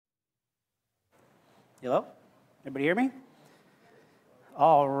Hello? Everybody hear me?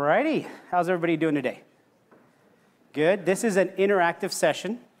 All righty. How's everybody doing today? Good. This is an interactive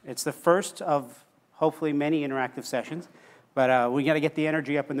session. It's the first of hopefully many interactive sessions, but we got to get the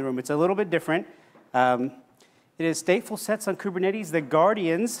energy up in the room. It's a little bit different. It is Statefulsets on Kubernetes, the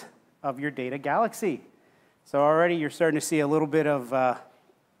guardians of your data galaxy. So already you're starting to see a little bit of out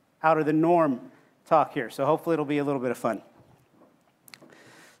of the norm talk here. So hopefully it'll be a little bit of fun.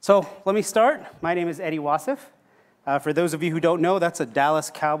 So let me start. My name is Eddie Wassef. For those of you who don't know, that's a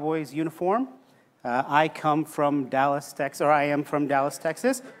Dallas Cowboys uniform. I come from Dallas, Texas, or I am from Dallas,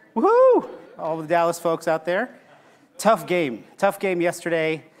 Texas. Woohoo! All the Dallas folks out there. Tough game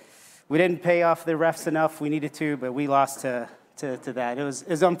yesterday. We didn't pay off the refs enough. We needed to, but we lost to that. It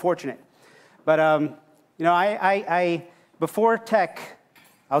was unfortunate. But you know, I before tech,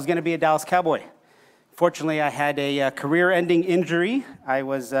 I was going to be a Dallas Cowboy. Fortunately, I had a career-ending injury. I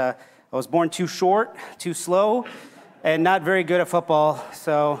was born too short, too slow, and not very good at football.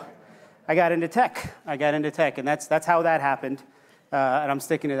 So I got into tech. And that's how that happened. And I'm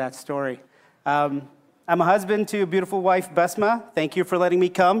sticking to that story. I'm a husband to a beautiful wife, Besma. Thank you for letting me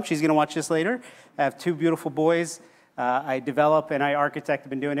come. She's going to watch this later. I have two beautiful boys. I develop and I architect. I've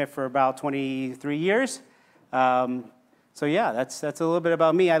been doing it for about 23 years. So yeah, that's a little bit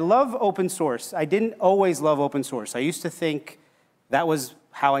about me. I love open source. I didn't always love open source. I used to think that was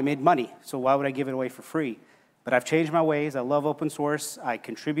how I made money. So why would I give it away for free? But I've changed my ways. I love open source. I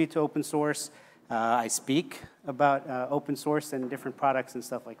contribute to open source. I speak about open source and different products and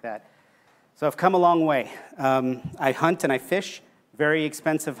stuff like that. So I've come a long way. I hunt and I fish, very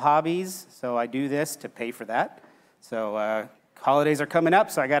expensive hobbies. So I do this to pay for that. So holidays are coming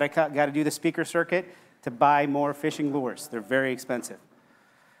up, so I got to do the speaker circuit to buy more fishing lures. They're very expensive.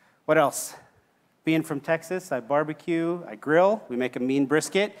 What else? Being from Texas, I barbecue, I grill. We make a mean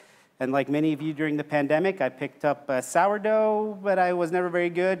brisket. And like many of you during the pandemic, I picked up sourdough, but I was never very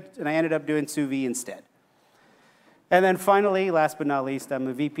good, and I ended up doing sous vide instead. And then finally, last but not least, I'm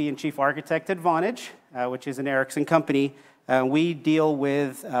a VP and Chief Architect at Vonage, which is an Ericsson company. We deal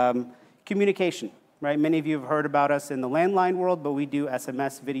with communication. Right? Many of you have heard about us in the landline world, but we do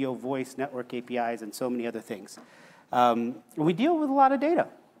SMS, video, voice, network APIs, and so many other things. We deal with a lot of data,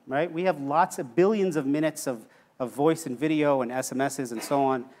 right? We have lots of billions of minutes of voice and video and SMSs and so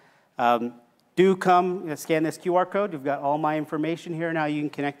on. Do come scan this QR code. You've got all my information here. Now you can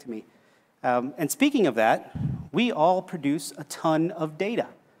connect to me. And speaking of that, we all produce a ton of data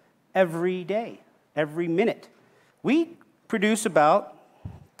every day, every minute. We produce about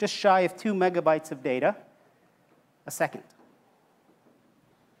just shy of 2 megabytes of data a second.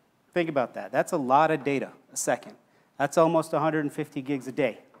 Think about that. That's a lot of data a second. That's almost 150 gigs a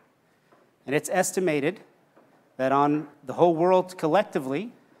day. And it's estimated that on the whole world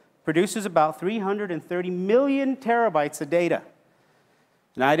collectively produces about 330 million terabytes of data.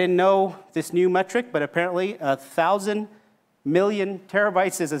 And I didn't know this new metric, but apparently 1,000 million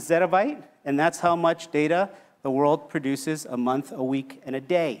terabytes is a zettabyte, and that's how much data the world produces a month, a week, and a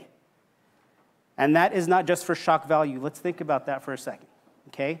day. And that is not just for shock value. Let's think about that for a second,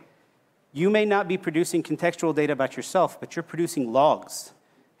 okay? You may not be producing contextual data about yourself, but you're producing logs.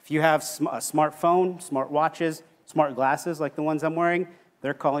 If you have a smartphone, smart watches, smart glasses like the ones I'm wearing,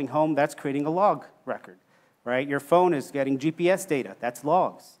 they're calling home, that's creating a log record, right? Your phone is getting GPS data, that's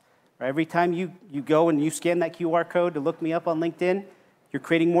logs. Right? Every time you go and you scan that QR code to look me up on LinkedIn, you're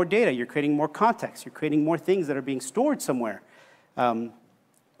creating more data, you're creating more context, you're creating more things that are being stored somewhere. When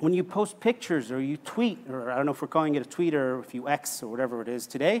you post pictures or you tweet, or I don't know if we're calling it a tweet or if you X or whatever it is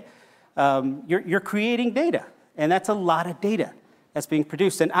today, you're creating data. And that's a lot of data that's being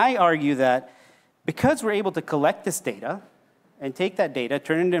produced. And I argue that because we're able to collect this data and take that data,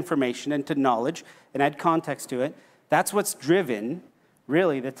 turn it into information, into knowledge, and add context to it, that's what's driven,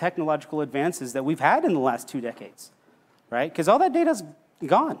 really, the technological advances that we've had in the last 2 decades. Right? Because all that data's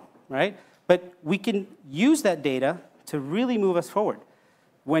gone, right? But we can use that data to really move us forward.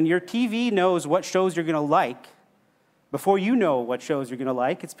 When your TV knows what shows you're going to like, before you know what shows you're going to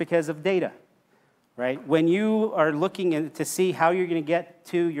like, it's because of data, right? When you are looking to see how you're going to get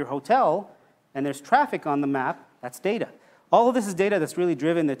to your hotel and there's traffic on the map, that's data. All of this is data that's really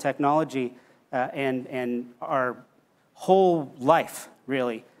driven the technology and our whole life,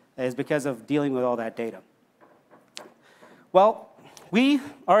 really, is because of dealing with all that data. Well, we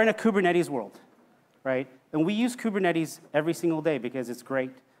are in a Kubernetes world, right? And we use Kubernetes every single day because it's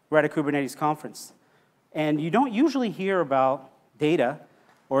great. We're at a Kubernetes conference. And you don't usually hear about data,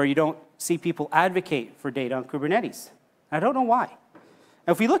 or you don't see people advocate for data on Kubernetes. I don't know why.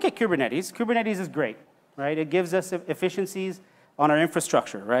 Now, if we look at Kubernetes, Kubernetes is great, right? It gives us efficiencies on our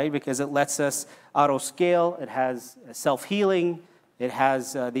infrastructure, right? Because it lets us auto-scale, it has self-healing, it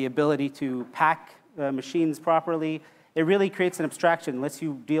has the ability to pack machines properly. It really creates an abstraction, lets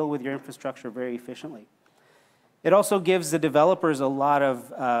you deal with your infrastructure very efficiently. It also gives the developers a lot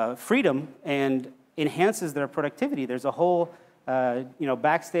of freedom and enhances their productivity. There's a whole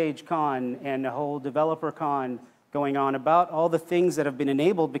backstage con and a whole developer con going on about all the things that have been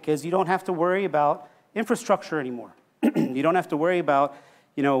enabled because you don't have to worry about infrastructure anymore. You don't have to worry about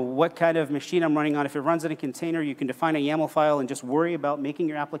what kind of machine I'm running on. If it runs in a container, you can define a YAML file and just worry about making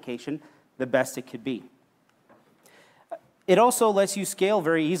your application the best it could be. It also lets you scale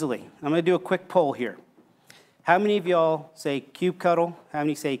very easily. I'm going to do a quick poll here. How many of y'all say kubectl? How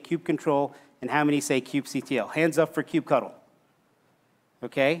many say kubectl? And how many say kubectl? Hands up for kubectl.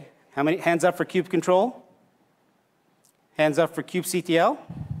 Okay. How many? Hands up for kubectl? Hands up for kubectl?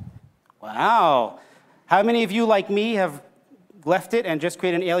 Wow. How many of you, like me, have left it and just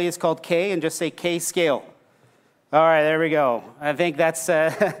create an alias called K and just say K scale? All right, there we go. I think that's,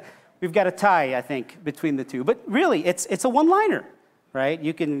 we've got a tie, I think, between the two. But really, it's a one-liner, right?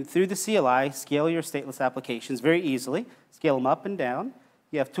 You can, through the CLI, scale your stateless applications very easily, scale them up and down.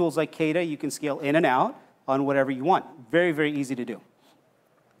 You have tools like Kata, you can scale in and out on whatever you want. Very, very easy to do.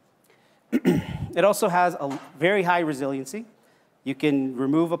 It also has a very high resiliency. You can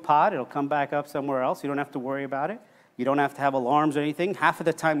remove a pod, it'll come back up somewhere else. You don't have to worry about it. You don't have to have alarms or anything. Half of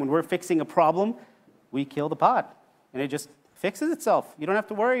the time when we're fixing a problem, we kill the pod, and it just fixes itself. You don't have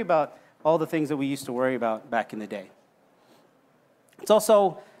to worry about all the things that we used to worry about back in the day. It's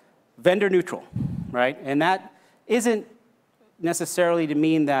also vendor neutral, right? And that isn't necessarily to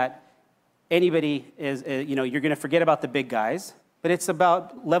mean that anybody is, you're going to forget about the big guys, but it's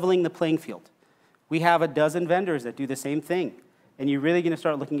about leveling the playing field. We have a dozen vendors that do the same thing. And you're really going to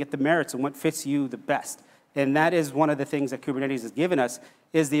start looking at the merits and what fits you the best. And that is one of the things that Kubernetes has given us,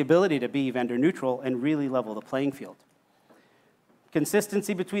 is the ability to be vendor neutral and really level the playing field.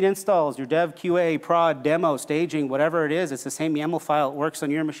 Consistency between installs, your dev, QA, prod, demo, staging, whatever it is, it's the same YAML file. It works on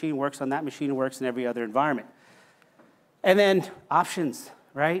your machine, works on that machine, works in every other environment. And then options,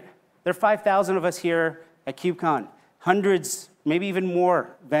 right? There are 5,000 of us here at KubeCon, hundreds, maybe even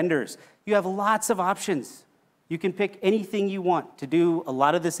more vendors. You have lots of options. You can pick anything you want to do a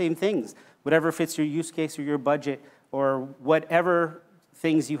lot of the same things, whatever fits your use case or your budget or whatever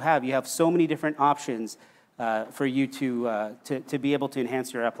things you have. You have so many different options for you to be able to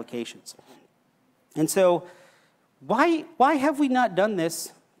enhance your applications. And so why have we not done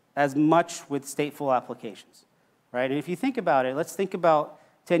this as much with stateful applications, right? And if you think about it, let's think about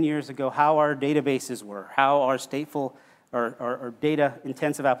 10 years ago how our databases were, how our stateful or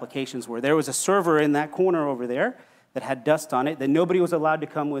data-intensive applications were. There was a server in that corner over there that had dust on it that nobody was allowed to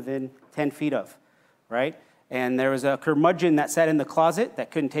come within 10 feet of, right? And there was a curmudgeon that sat in the closet that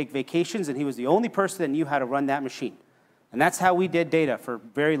couldn't take vacations, and he was the only person that knew how to run that machine. And that's how we did data for a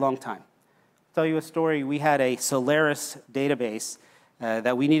very long time. I'll tell you a story. We had a Solaris database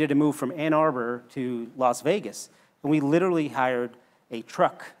that we needed to move from Ann Arbor to Las Vegas, and we literally hired a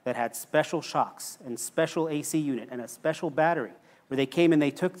truck that had special shocks and special AC unit and a special battery, where they came and they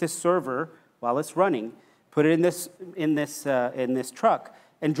took this server while it's running, put it in this truck,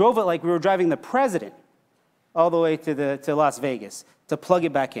 and drove it like we were driving the president all the way to Las Vegas to plug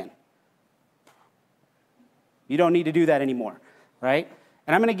it back in. You don't need to do that anymore, right?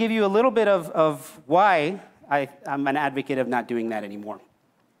 And I'm going to give you a little bit of why I'm an advocate of not doing that anymore.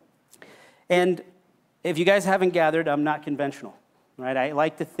 And if you guys haven't gathered, I'm not conventional. Right? I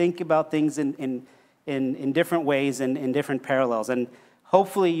like to think about things in different ways and in different parallels. And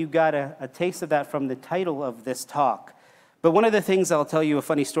hopefully you got a taste of that from the title of this talk. But one of the things, I'll tell you a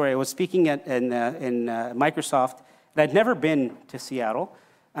funny story. I was speaking in Microsoft, and I'd never been to Seattle.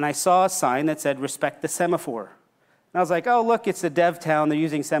 And I saw a sign that said, respect the semaphore. And I was like, oh, look, it's a dev town. They're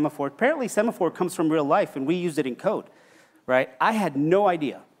using semaphore. Apparently, semaphore comes from real life, and we used it in code. Right? I had no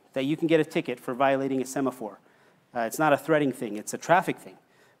idea that you can get a ticket for violating a semaphore. It's not a threading thing, it's a traffic thing.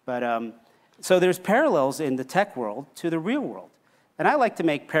 But, so there's parallels in the tech world to the real world. And I like to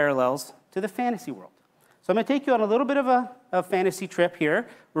make parallels to the fantasy world. So I'm going to take you on a little bit of a fantasy trip here.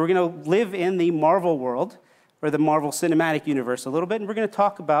 We're going to live in the Marvel world, or the Marvel Cinematic Universe a little bit, and we're going to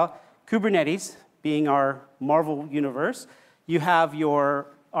talk about Kubernetes being our Marvel universe. You have your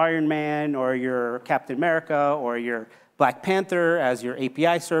Iron Man, or your Captain America, or your Black Panther as your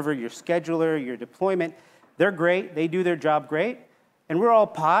API server, your scheduler, your deployment. They're great, they do their job great, and we're all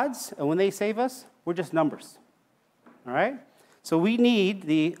pods, and when they save us, we're just numbers, all right? So we need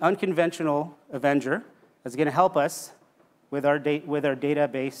the unconventional Avenger that's gonna help us with our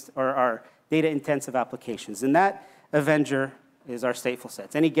database, or our data-intensive applications, and that Avenger is our stateful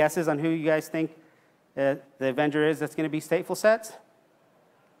sets. Any guesses on who you guys think the Avenger is that's going to be stateful sets?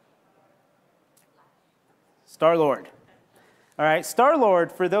 Star-Lord. All right,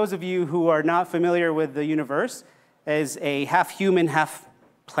 Star-Lord, for those of you who are not familiar with the universe, is a half human, half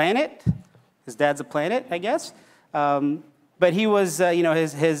planet. His dad's a planet, I guess. But he was,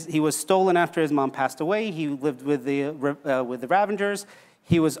 he was stolen after his mom passed away. He lived with the Ravengers.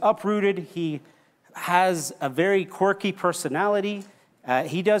 He was uprooted. He has a very quirky personality.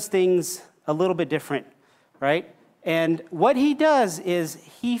 He does things a little bit different, right? And what he does is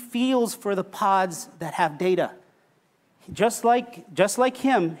he feels for the pods that have data. Just like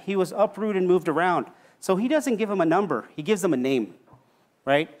him, he was uprooted and moved around. So he doesn't give them a number. He gives them a name,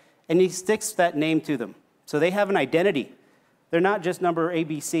 right? And he sticks that name to them. So they have an identity. They're not just number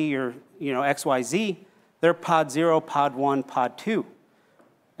ABC or XYZ. They're pod 0, pod 1, pod 2.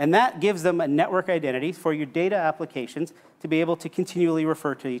 And that gives them a network identity for your data applications to be able to continually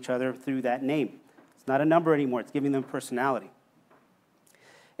refer to each other through that name. It's not a number anymore. It's giving them personality.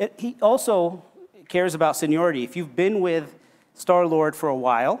 He also cares about seniority. If you've been with Star-Lord for a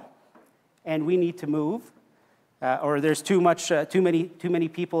while and we need to move, or there's too many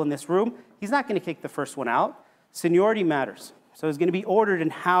people in this room, he's not going to kick the first one out. Seniority matters. So it's going to be ordered in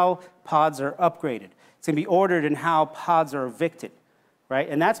how pods are upgraded. It's going to be ordered in how pods are evicted, right?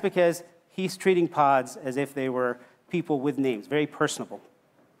 And that's because he's treating pods as if they were people with names, very personable.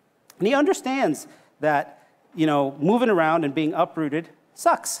 And he understands that, moving around and being uprooted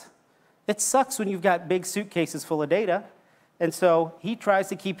sucks. It sucks when you've got big suitcases full of data. And so he tries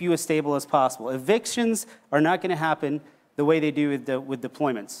to keep you as stable as possible. Evictions are not going to happen the way they do with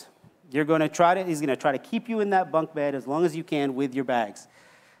deployments. He's going to try to keep you in that bunk bed as long as you can with your bags.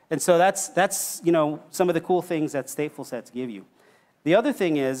 And so that's some of the cool things that stateful sets give you. The other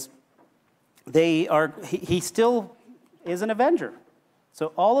thing is he still is an Avenger.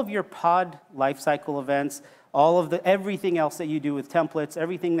 So all of your pod lifecycle events, everything else that you do with templates,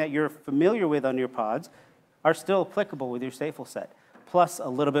 everything that you're familiar with on your pods are still applicable with your stateful set, plus a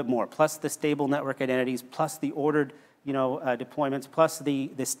little bit more, plus the stable network identities, plus the ordered deployments, plus the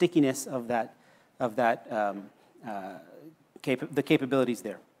stickiness of the capabilities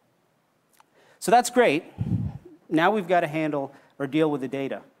there. So that's great. Now we've got to handle or deal with the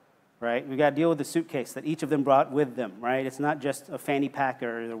data, right? We've got to deal with the suitcase that each of them brought with them, right? It's not just a fanny pack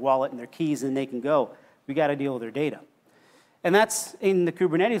or their wallet and their keys and they can go. We've got to deal with their data. And that's, in the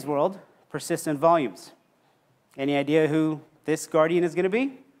Kubernetes world, persistent volumes. Any idea who this guardian is going to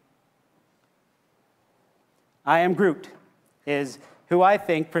be? I am Groot is who I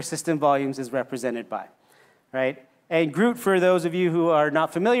think persistent volumes is represented by, right? And Groot, for those of you who are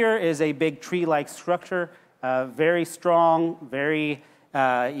not familiar, is a big tree-like structure, very strong, very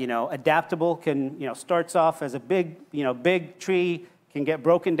adaptable. Starts off as a big tree, can get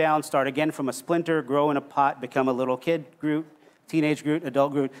broken down, start again from a splinter, grow in a pot, become a little kid Groot, teenage Groot,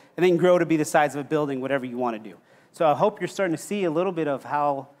 adult Groot, and then grow to be the size of a building, whatever you want to do. So I hope you're starting to see a little bit of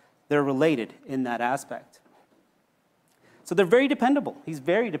how they're related in that aspect. So they're very dependable. He's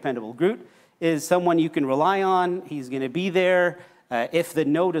very dependable. Groot is someone you can rely on. He's going to be there. If the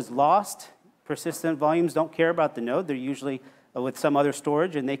node is lost, persistent volumes don't care about the node. They're usually with some other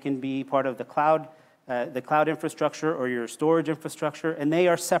storage, and they can be part of the cloud infrastructure or your storage infrastructure, and they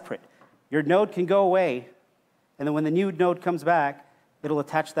are separate. Your node can go away, and then when the new node comes back, it'll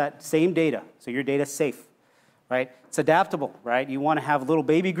attach that same data, so your data's safe, right? It's adaptable, right? You want to have little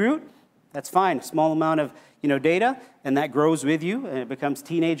baby Groot, that's fine. A small amount of data, and that grows with you, and it becomes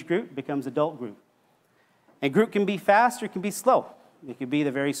teenage Groot, becomes adult Groot. And Groot can be fast or it can be slow. It could be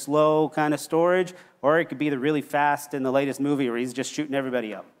the very slow kind of storage, or it could be the really fast in the latest movie where he's just shooting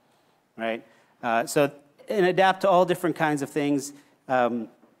everybody up, right? And adapt to all different kinds of things, to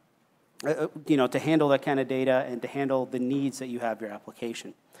handle that kind of data and to handle the needs that you have your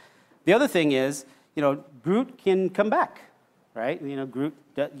application. The other thing is, Groot can come back, right? Groot,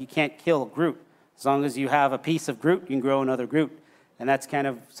 you can't kill Groot. As long as you have a piece of Groot, you can grow another Groot. And that's kind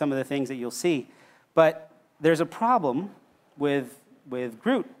of some of the things that you'll see. But there's a problem with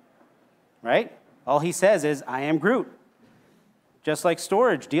Groot, right? All he says is, I am Groot. Just like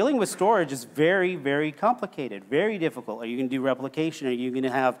storage. Dealing with storage is very, very complicated, very difficult. Are you going to do replication? Are you going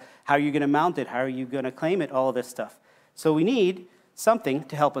to how are you going to mount it? How are you going to claim it? All of this stuff. So we need something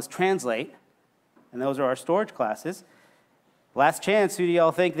to help us translate, and those are our storage classes. Last chance, who do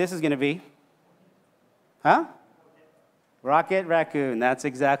y'all think this is going to be? Huh? Rocket Raccoon, that's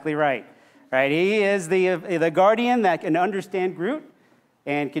exactly right. Right? He is the guardian that can understand Groot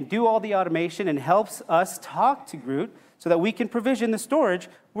and can do all the automation and helps us talk to Groot so that we can provision the storage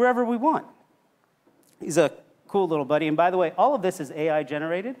wherever we want. He's a cool little buddy. And by the way, all of this is AI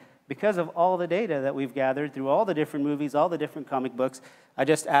generated because of all the data that we've gathered through all the different movies, all the different comic books. I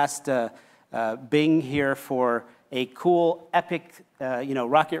just asked Bing here for a cool, epic,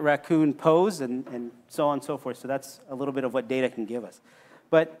 Rocket Raccoon pose and so on and so forth. So that's a little bit of what data can give us.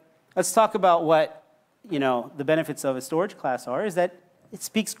 But let's talk about what, the benefits of a storage class are, is that it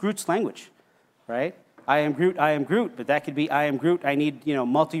speaks Groot's language, right? I am Groot, but that could be I am Groot, I need,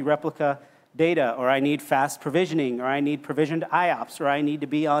 multi-replica data, or I need fast provisioning, or I need provisioned IOPS, or I need to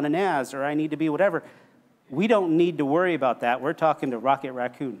be on a NAS, or I need to be whatever. We don't need to worry about that. We're talking to Rocket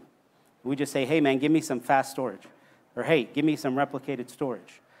Raccoon. We just say, hey, man, give me some fast storage. Or, hey, give me some replicated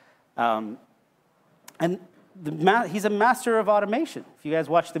storage. And he's a master of automation. If you guys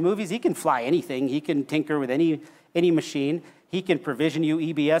watch the movies, he can fly anything. He can tinker with any machine. He can provision you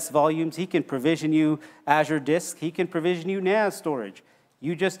EBS volumes. He can provision you Azure Disk. He can provision you NAS storage.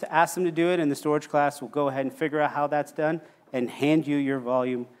 You just ask him to do it, and the storage class will go ahead and figure out how that's done and hand you your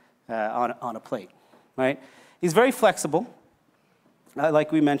volume on a plate, right? He's very flexible,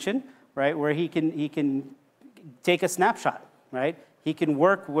 like we mentioned, right, where he can take a snapshot, right? He can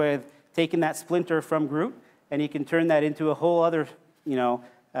work with taking that splinter from Groot, and he can turn that into a whole other,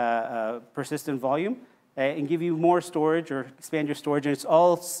 persistent volume and give you more storage or expand your storage. And it's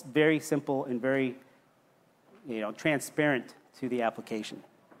all very simple and very, transparent to the application.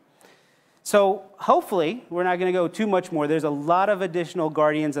 So hopefully, we're not going to go too much more. There's a lot of additional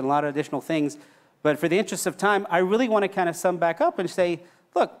guardians and a lot of additional things. But for the interest of time, I really want to kind of sum back up and say,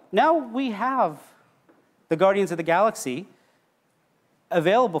 look, now we have the Guardians of the Galaxy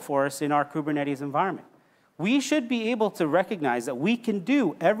available for us in our Kubernetes environment. We should be able to recognize that we can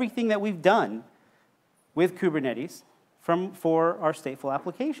do everything that we've done with Kubernetes for our stateful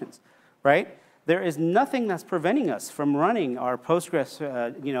applications, right? There is nothing that's preventing us from running our Postgres,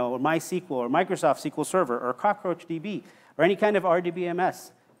 or MySQL, or Microsoft SQL Server, or CockroachDB, or any kind of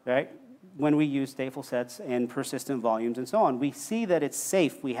RDBMS, right? When we use stateful sets and persistent volumes and so on. We see that it's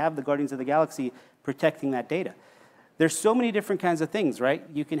safe. We have the Guardians of the Galaxy protecting that data. There's so many different kinds of things, right?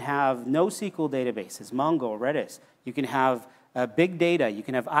 You can have NoSQL databases, Mongo, Redis. You can have big data. You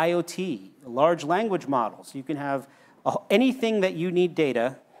can have IoT, large language models. You can have anything that you need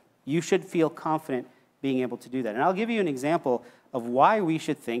data. You should feel confident being able to do that. And I'll give you an example of why we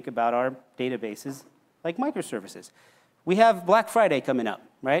should think about our databases like microservices. We have Black Friday coming up,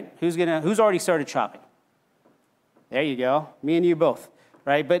 right? Who's already started shopping? There you go, me and you both,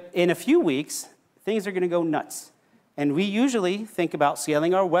 right? But in a few weeks, things are going to go nuts. And we usually think about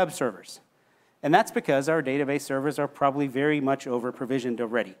scaling our web servers. And that's because our database servers are probably very much over-provisioned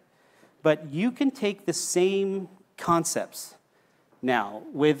already. But you can take the same concepts now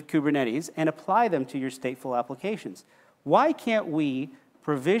with Kubernetes and apply them to your stateful applications. Why can't we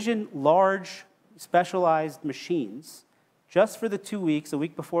provision large, specialized machines just for the 2 weeks, a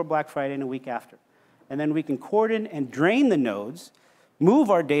week before Black Friday and a week after? And then we can cordon and drain the nodes,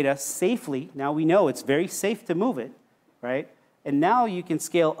 move our data safely. Now we know it's very safe to move it, right? And now you can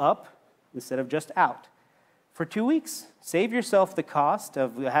scale up instead of just out. For 2 weeks, save yourself the cost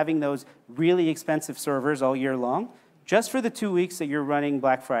of having those really expensive servers all year long. Just for the 2 weeks that you're running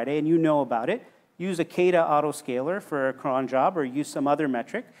Black Friday and you know about it, use a Kata autoscaler for a cron job or use some other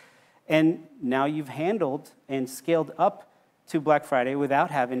metric. And now you've handled and scaled up to Black Friday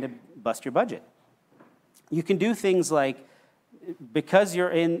without having to bust your budget. You can do things like, because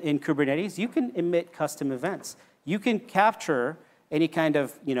you're in Kubernetes, you can emit custom events. You can capture any kind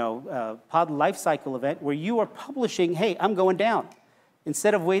of pod lifecycle event where you are publishing, hey, I'm going down.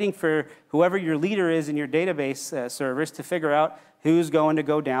 Instead of waiting for whoever your leader is in your database servers to figure out who's going to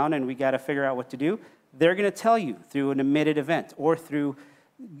go down and we got to figure out what to do, they're going to tell you through an emitted event or through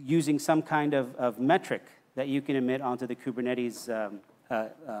using some kind of metric that you can emit onto the Kubernetes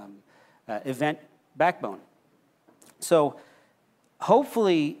event backbone. So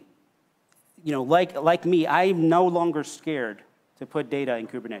hopefully, like me, I'm no longer scared to put data in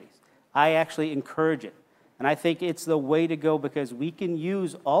Kubernetes. I actually encourage it. And I think it's the way to go because we can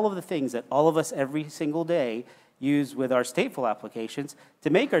use all of the things that all of us every single day use with our stateful applications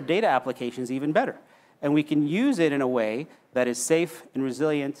to make our data applications even better. And we can use it in a way that is safe and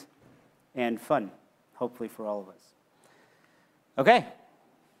resilient and fun, hopefully for all of us. Okay,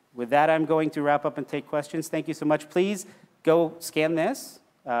 with that, I'm going to wrap up and take questions. Thank you so much. Please go scan this.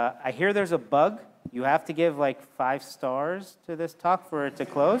 I hear there's a bug. You have to give like 5 stars to this talk for it to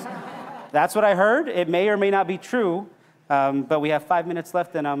close. That's what I heard. It may or may not be true, but we have 5 minutes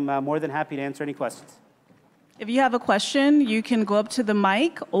left, and I'm more than happy to answer any questions. If you have a question, you can go up to the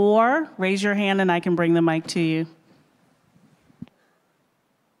mic or raise your hand, and I can bring the mic to you.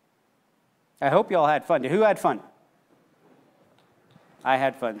 I hope you all had fun. Who had fun? I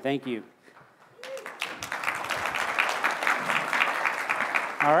had fun. Thank you.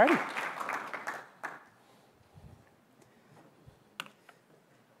 All righty.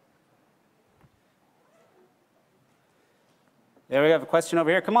 There we have a question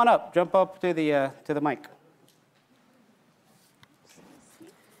over here. Come on up. Jump up to the mic.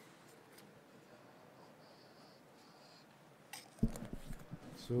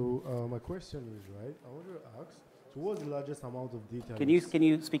 So my question is, right, I wanted to ask, so what's the largest amount of data? Can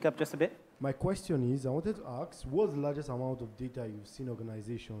you speak up just a bit? My question is, I wanted to ask, what's the largest amount of data you've seen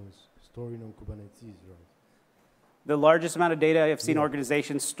organizations storing on Kubernetes, right? The largest amount of data I've seen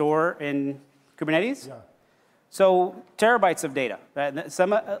organizations store in Kubernetes? Yeah. So terabytes of data. Right?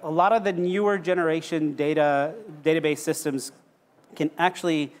 A lot of the newer generation database systems can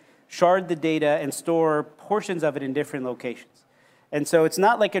actually shard the data and store portions of it in different locations. And so it's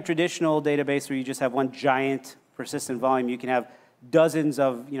not like a traditional database where you just have one giant persistent volume. You can have dozens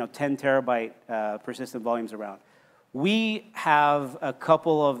of 10 terabyte persistent volumes around. We have a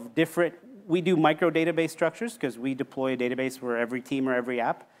couple of different, we do micro database structures because we deploy a database for every team or every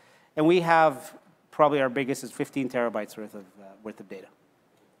app. And we have probably our biggest is 15 terabytes worth of data.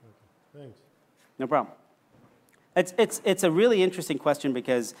 Okay. Thanks. No problem. It's a really interesting question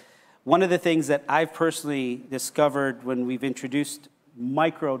because one of the things that I've personally discovered when we've introduced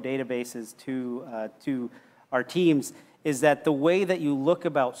micro databases to our teams is that the way that you look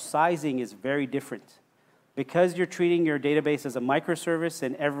about sizing is very different. Because you're treating your database as a microservice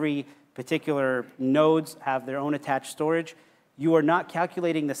and every particular nodes have their own attached storage, you are not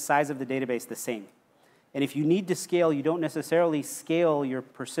calculating the size of the database the same. And if you need to scale, you don't necessarily scale your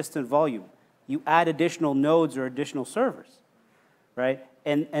persistent volume. You add additional nodes or additional servers, right?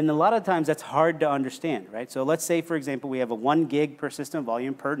 And a lot of times that's hard to understand, right? So let's say, for example, we have a 1 gig persistent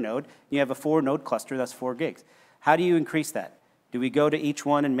volume per node. You have a 4-node cluster, that's 4 gigs. How do you increase that? Do we go to each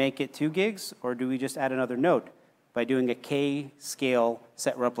one and make it 2 gigs, or do we just add another node by doing a K-scale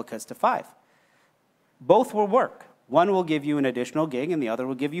set replicas to 5? Both will work. One will give you an additional gig, and the other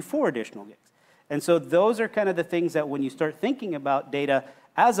will give you 4 additional gigs. And so those are kind of the things that when you start thinking about data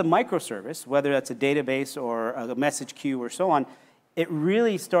as a microservice, whether that's a database or a message queue or so on, it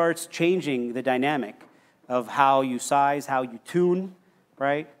really starts changing the dynamic of how you size, how you tune,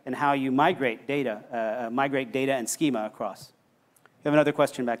 right, and how you migrate data and schema across. You have another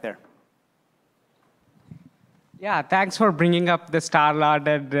question back there. Yeah, thanks for bringing up the Starlord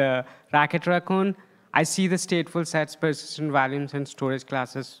and Racket Raccoon. I see the stateful sets, persistent volumes, and storage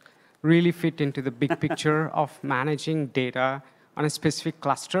classes really fit into the big picture of managing data on a specific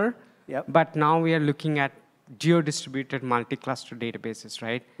cluster. Yep. But now we are looking at geo-distributed multi-cluster databases,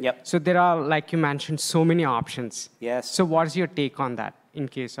 right? Yep. So there are, like you mentioned, so many options. Yes. So what's your take on that in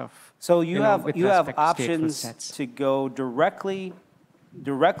case of? So you have with respect to stateful options sets? to go directly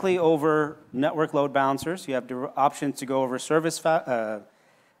over network load balancers. You have options to go over service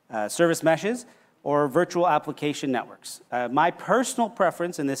meshes or virtual application networks. My personal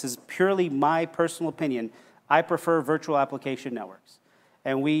preference, and this is purely my personal opinion, I prefer virtual application networks.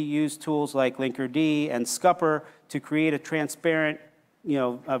 And we use tools like Linkerd and Scupper to create a transparent,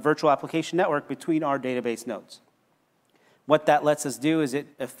 a virtual application network between our database nodes. What that lets us do is it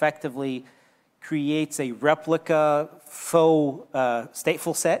effectively creates a replica faux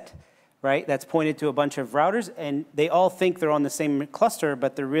stateful set, right? That's pointed to a bunch of routers, and they all think they're on the same cluster,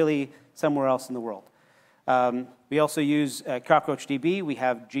 but they're really somewhere else in the world. We also use CockroachDB. We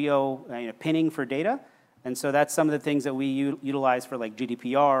have geo pinning for data. And so that's some of the things that we utilize for like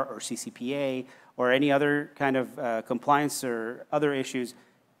GDPR or CCPA or any other kind of compliance or other issues.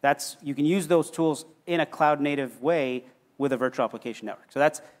 You can use those tools in a cloud-native way with a virtual application network. So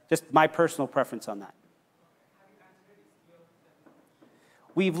that's just my personal preference on that.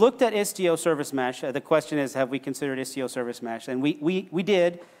 We've looked at Istio Service Mesh. The question is, have we considered Istio Service Mesh? And we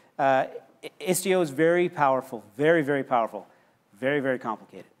did. Istio is very powerful, very, very powerful, very, very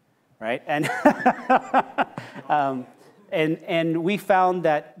complicated. Right? And we found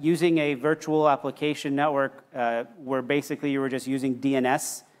that using a virtual application network where basically you were just using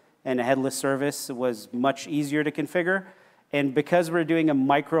DNS and a headless service was much easier to configure. And because we're doing a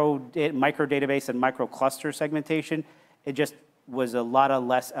micro database and micro cluster segmentation, it just was a lot of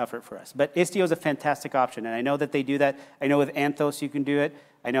less effort for us. But Istio is a fantastic option, and I know that they do that. I know with Anthos you can do it.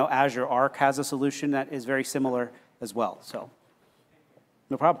 I know Azure Arc has a solution that is very similar as well. So.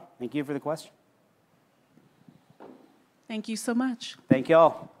 No problem. Thank you for the question. Thank you so much. Thank you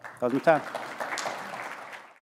all. That was my time.